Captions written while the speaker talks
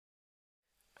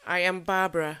I am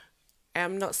Barbara. I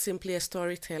am not simply a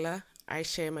storyteller. I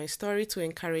share my story to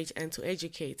encourage and to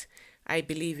educate. I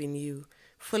believe in you.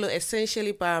 Follow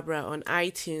Essentially Barbara on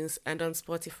iTunes and on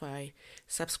Spotify.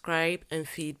 Subscribe and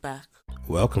feedback.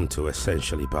 Welcome to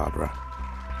Essentially Barbara,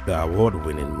 the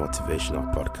award-winning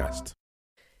motivational podcast.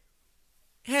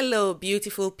 Hello,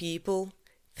 beautiful people.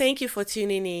 Thank you for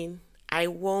tuning in. I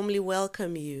warmly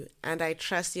welcome you, and I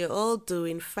trust you're all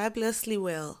doing fabulously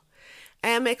well. I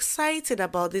am excited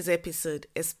about this episode,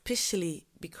 especially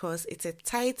because it's a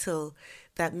title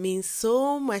that means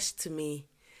so much to me.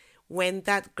 When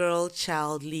that girl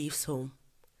child leaves home.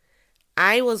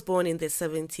 I was born in the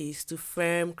 70s to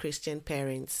firm Christian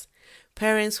parents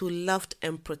who loved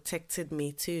and protected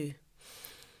me too.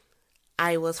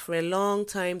 I was for a long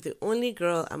time the only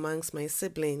girl amongst my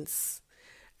siblings.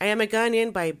 I am a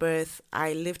Ghanaian by birth.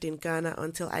 I lived in Ghana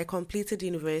until I completed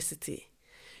university.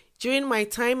 During my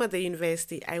time at the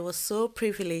university, I was so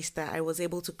privileged that I was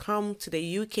able to come to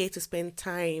the UK to spend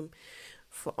time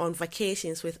on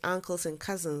vacations with uncles and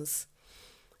cousins.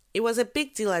 It was a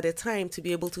big deal at the time to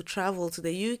be able to travel to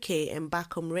the UK and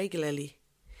back home regularly.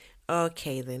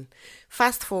 Okay then,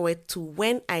 fast forward to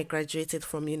when I graduated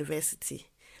from university.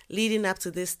 Leading up to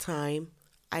this time,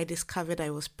 I discovered I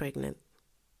was pregnant.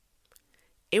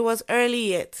 It was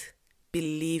early yet,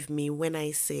 believe me when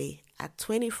I say, at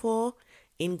 24,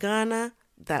 in Ghana,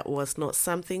 that was not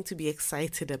something to be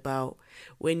excited about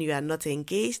when you are not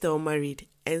engaged or married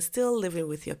and still living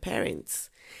with your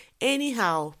parents.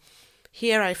 Anyhow,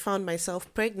 here I found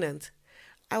myself pregnant.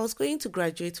 I was going to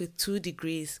graduate with 2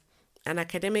 degrees, an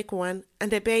academic one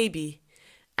and a baby.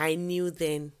 I knew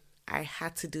then I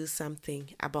had to do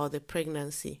something about the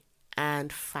pregnancy,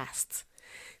 and fast.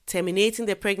 Terminating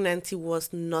the pregnancy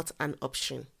was not an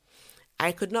option.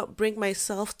 I could not bring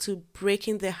myself to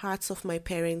breaking the hearts of my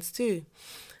parents too.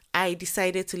 I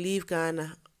decided to leave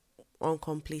Ghana on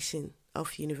completion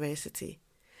of university.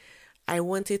 I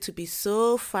wanted to be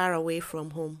so far away from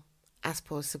home as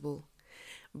possible.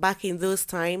 Back in those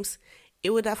times, it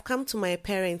would have come to my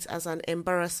parents as an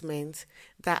embarrassment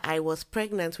that I was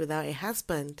pregnant without a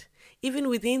husband, even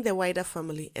within the wider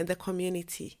family and the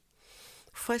community.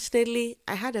 Fortunately,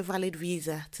 I had a valid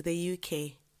visa to the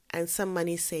UK and some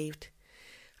money saved.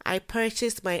 I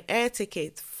purchased my air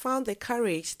ticket, found the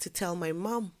courage to tell my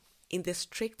mom in the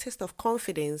strictest of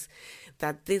confidence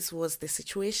that this was the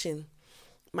situation.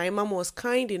 My mom was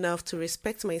kind enough to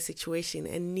respect my situation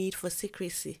and need for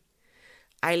secrecy.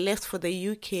 I left for the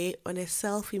UK on a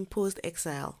self-imposed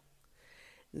exile.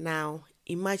 Now,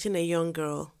 imagine a young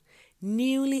girl,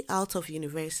 newly out of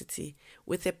university,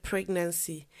 with a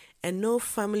pregnancy and no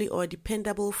family or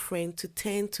dependable friend to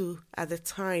turn to at the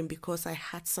time because I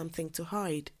had something to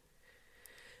hide.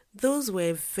 Those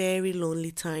were very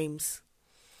lonely times.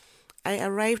 I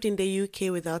arrived in the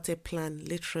UK without a plan,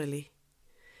 literally.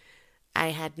 I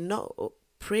had not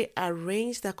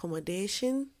pre-arranged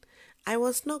accommodation. I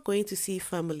was not going to see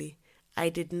family. I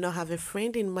did not have a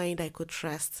friend in mind I could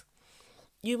trust.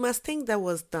 You must think that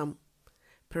was dumb,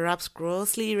 perhaps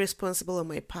grossly irresponsible on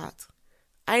my part.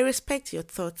 I respect your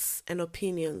thoughts and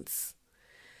opinions.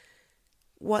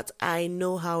 What I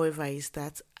know, however, is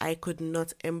that I could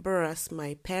not embarrass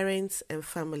my parents and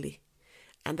family,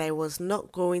 and I was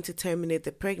not going to terminate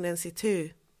the pregnancy too.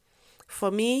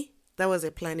 For me, that was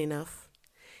a plan enough.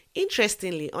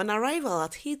 Interestingly, on arrival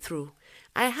at Heathrow,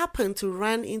 I happened to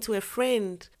run into a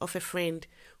friend of a friend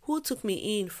who took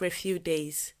me in for a few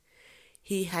days.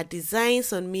 He had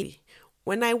designs on me.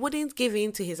 When I wouldn't give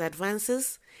in to his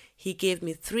advances, he gave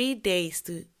me 3 days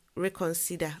to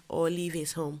reconsider or leave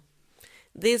his home.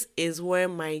 This is where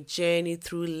my journey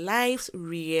through life's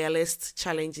realest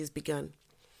challenges began.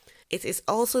 It is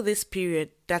also this period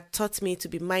that taught me to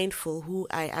be mindful who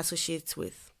I associate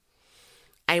with.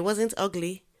 I wasn't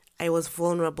ugly, I was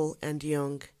vulnerable and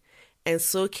young, and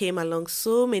so came along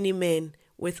so many men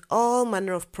with all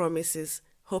manner of promises,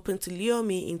 hoping to lure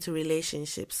me into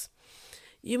relationships.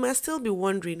 You must still be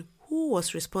wondering who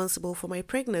was responsible for my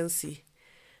pregnancy.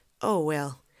 Oh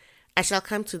well, I shall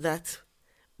come to that.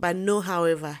 But know,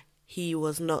 however, he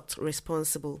was not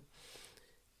responsible,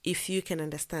 if you can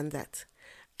understand that.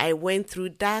 I went through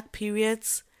dark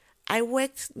periods. I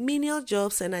worked menial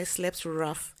jobs and I slept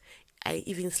rough. I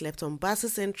even slept on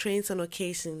buses and trains on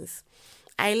occasions.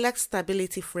 I lacked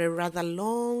stability for a rather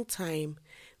long time.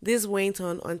 This went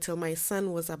on until my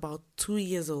son was about 2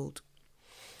 years old.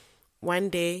 One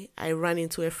day, I ran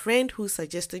into a friend who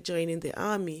suggested joining the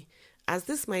army, as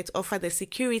this might offer the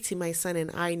security my son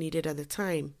and I needed at the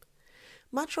time.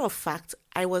 Matter of fact,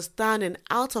 I was down and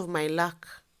out of my luck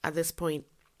at this point.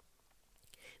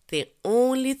 The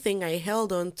only thing I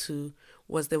held on to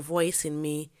was the voice in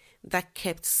me that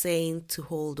kept saying to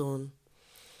hold on.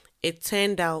 It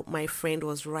turned out my friend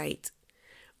was right.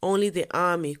 Only the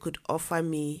army could offer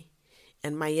me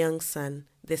and my young son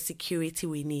the security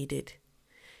we needed.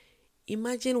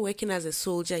 Imagine working as a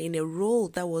soldier in a role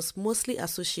that was mostly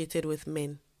associated with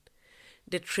men.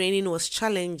 The training was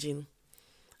challenging.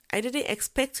 I didn't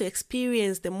expect to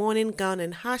experience the morning gown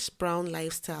and harsh brown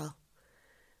lifestyle.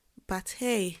 But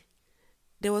hey,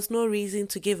 there was no reason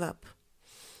to give up.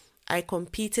 I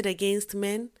competed against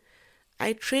men.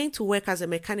 I trained to work as a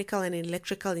mechanical and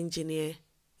electrical engineer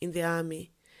in the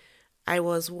army. I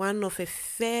was one of a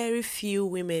very few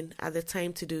women at the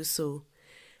time to do so.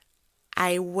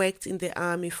 I worked in the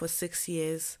army for 6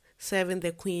 years, serving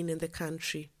the Queen and the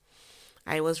country.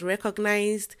 I was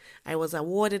recognized. I was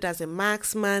awarded as a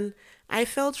marksman. I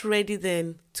felt ready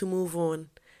then to move on.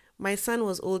 My son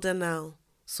was older now,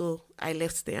 so I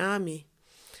left the army.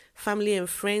 Family and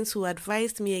friends who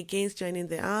advised me against joining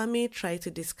the army tried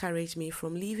to discourage me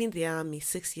from leaving the army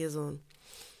 6 years on.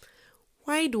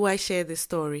 Why do I share this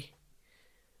story?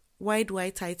 Why do I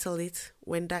title it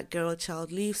When That Girl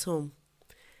Child Leaves Home?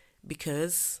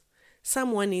 Because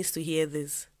someone needs to hear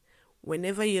this.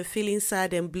 Whenever you're feeling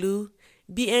sad and blue,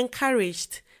 be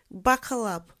encouraged. Buckle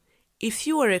up. If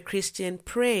you are a Christian,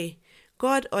 pray.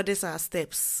 God orders our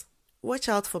steps. Watch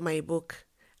out for my book.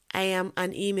 I am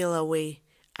an email away.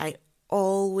 I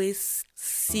always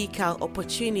seek out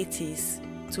opportunities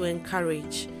to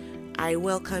encourage. I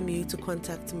welcome you to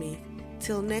contact me.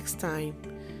 Till next time,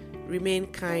 remain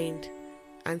kind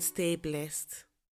and stay blessed.